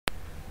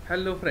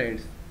Hello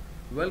friends,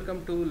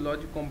 welcome to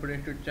Logic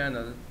Component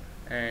channel,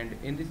 and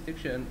in this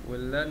section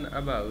we'll learn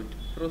about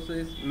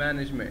process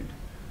management.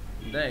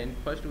 Then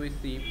first we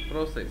see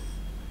process.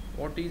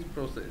 What is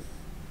process?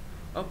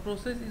 A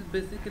process is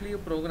basically a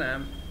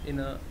program in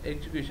a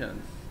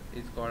executions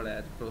is called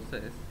as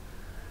process.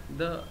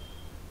 The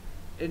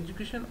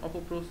execution of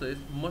a process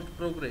must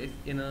progress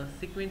in a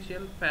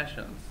sequential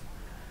fashions.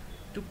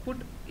 To put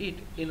it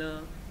in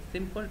a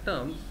simple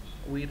terms,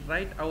 we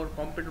write our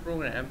computer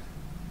programs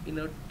in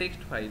a text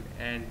file,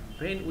 and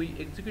when we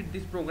execute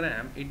this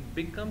program, it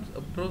becomes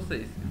a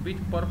process which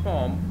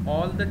perform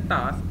all the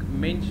tasks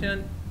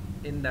mentioned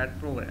in that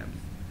programs.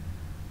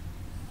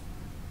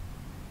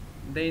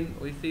 Then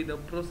we see the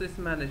process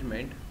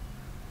management.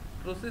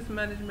 Process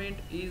management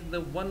is the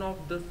one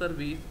of the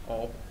service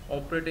of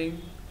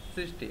operating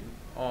system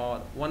or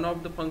one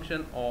of the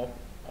function of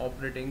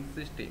operating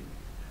system.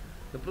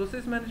 The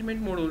process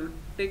management module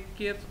takes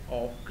care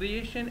of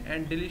creation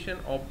and deletion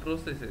of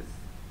processes,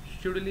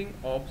 scheduling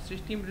of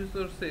system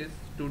resources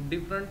to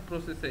different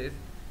processes,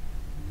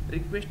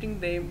 requesting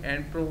them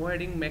and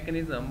providing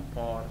mechanism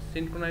for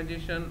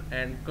synchronization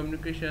and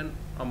communication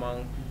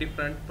among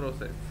different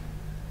processes.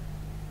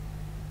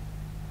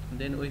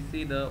 Then we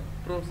see the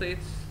process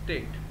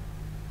state.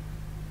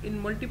 In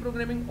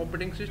multi-programming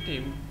operating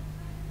system,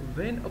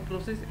 when a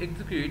process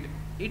executes,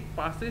 it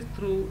passes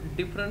through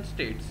different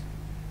states.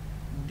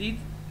 These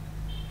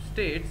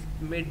states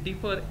may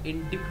differ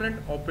in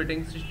different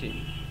operating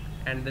systems,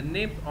 and the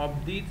names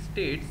of these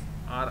states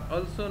are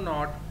also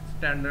not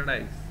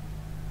standardized.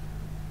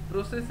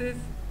 Processes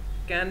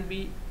can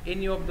be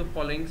any of the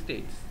following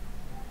states.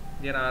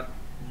 There are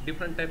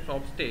different types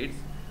of states.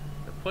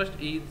 The first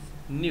is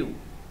new.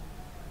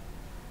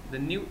 The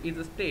new is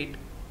a state,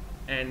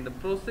 and the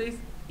process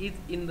is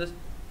in the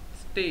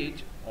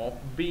stage of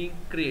being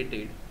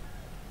created,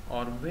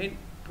 or when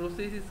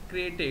process is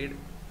created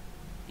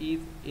is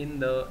in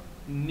the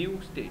new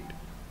state.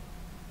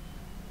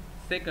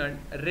 Second,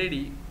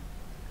 ready.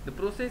 The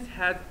process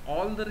has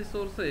all the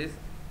resources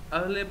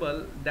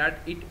available that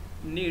it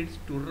needs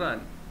to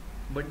run,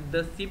 but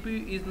the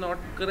CPU is not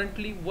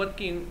currently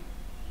working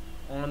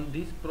on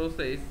this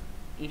process.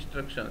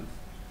 Instructions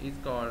is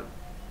called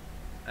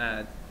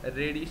as a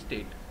ready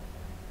state,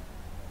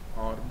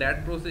 or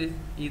that process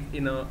is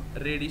in a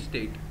ready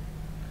state.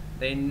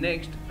 Then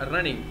next,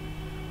 running.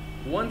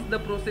 Once the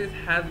process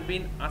has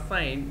been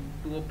assigned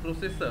to a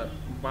processor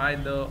by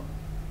the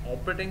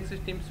operating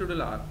system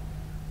scheduler,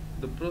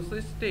 the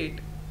process state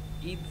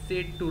is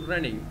set to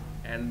running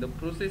and the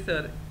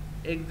processor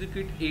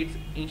execute its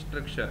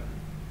instruction.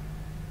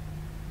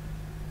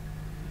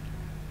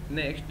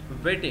 Next,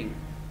 waiting.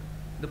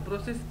 The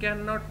process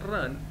cannot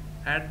run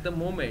at the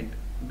moment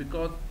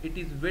because it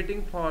is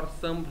waiting for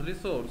some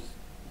resource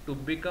to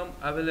become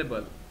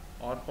available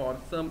or for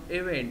some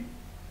event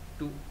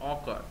to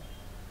occur.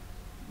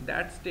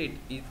 That state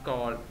is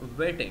called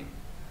waiting.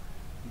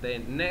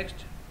 Then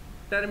next,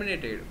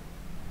 terminated.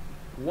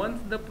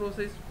 Once the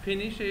process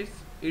finishes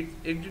its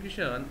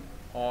execution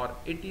or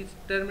it is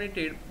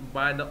terminated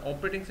by the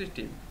operating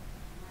system,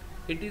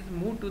 it is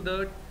moved to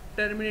the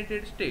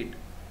terminated state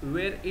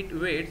where it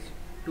waits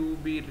to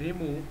be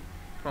removed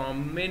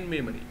from main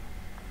memory.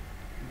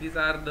 These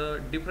are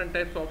the different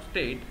types of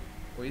state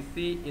we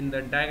see in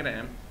the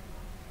diagram.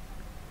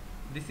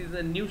 This is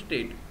a new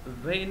state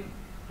when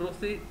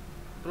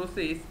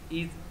process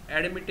is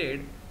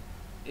admitted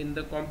in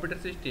the computer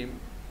system,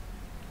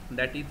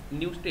 that is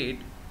new state.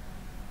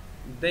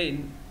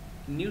 Then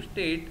new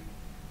state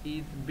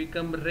is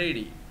become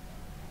ready,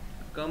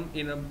 come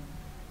in a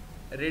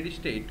ready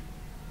state,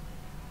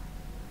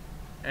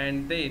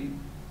 and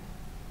then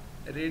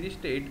ready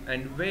state,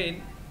 and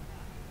when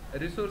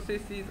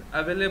resources is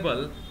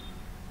available,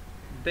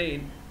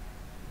 then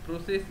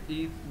process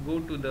is go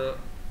to the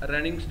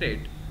running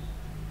state,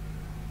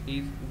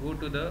 is go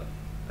to the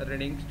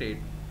running state.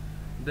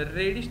 The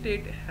ready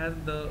state has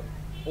the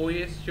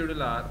OS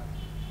scheduler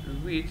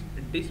which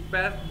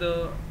dispatch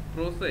the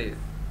process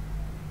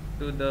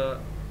to the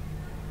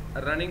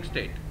running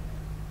state,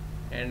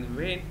 and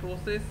when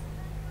process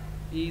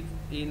is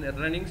in a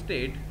running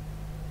state,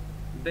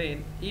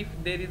 then if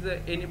there is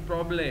any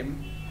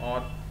problem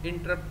or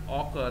interrupt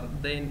occur,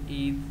 then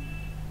is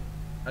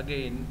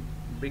again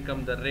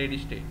become the ready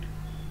state.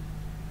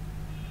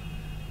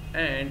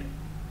 And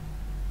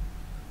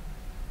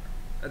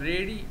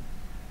ready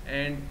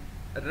and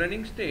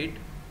running state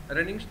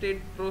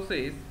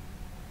process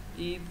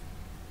is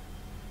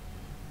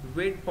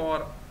wait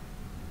for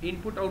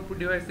input output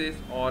devices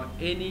or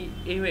any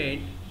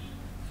event.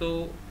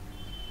 So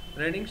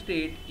running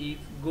state is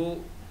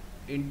go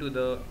into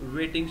the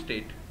waiting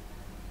state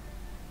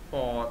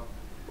for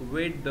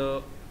wait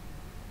the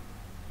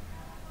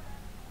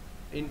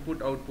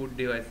input output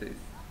devices,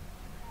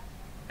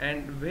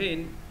 and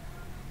when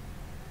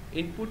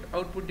input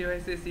output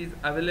devices is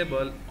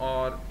available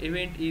or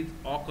event is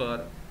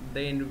occur,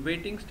 then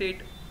waiting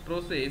state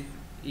process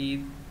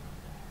is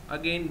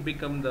again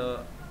become the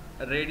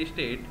ready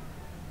state,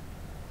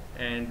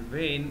 and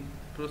when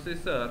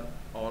processor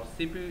or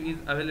CPU is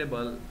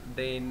available,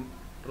 then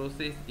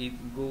process is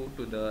go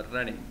to the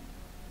running,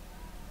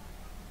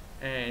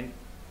 and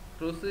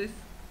process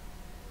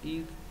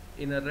is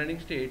in a running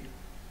state,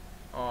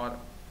 or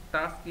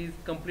task is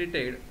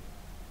completed,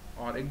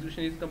 or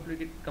execution is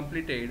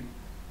completed,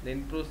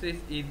 then process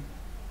is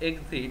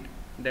exit,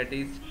 that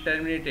is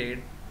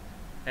terminated,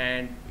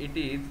 and it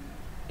is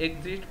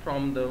exit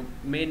from the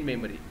main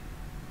memory.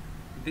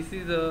 This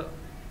is a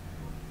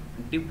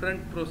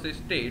different process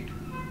state.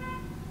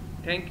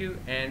 Thank you,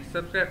 and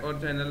subscribe our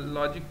channel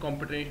Logic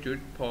Computer Institute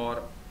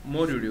for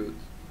more videos.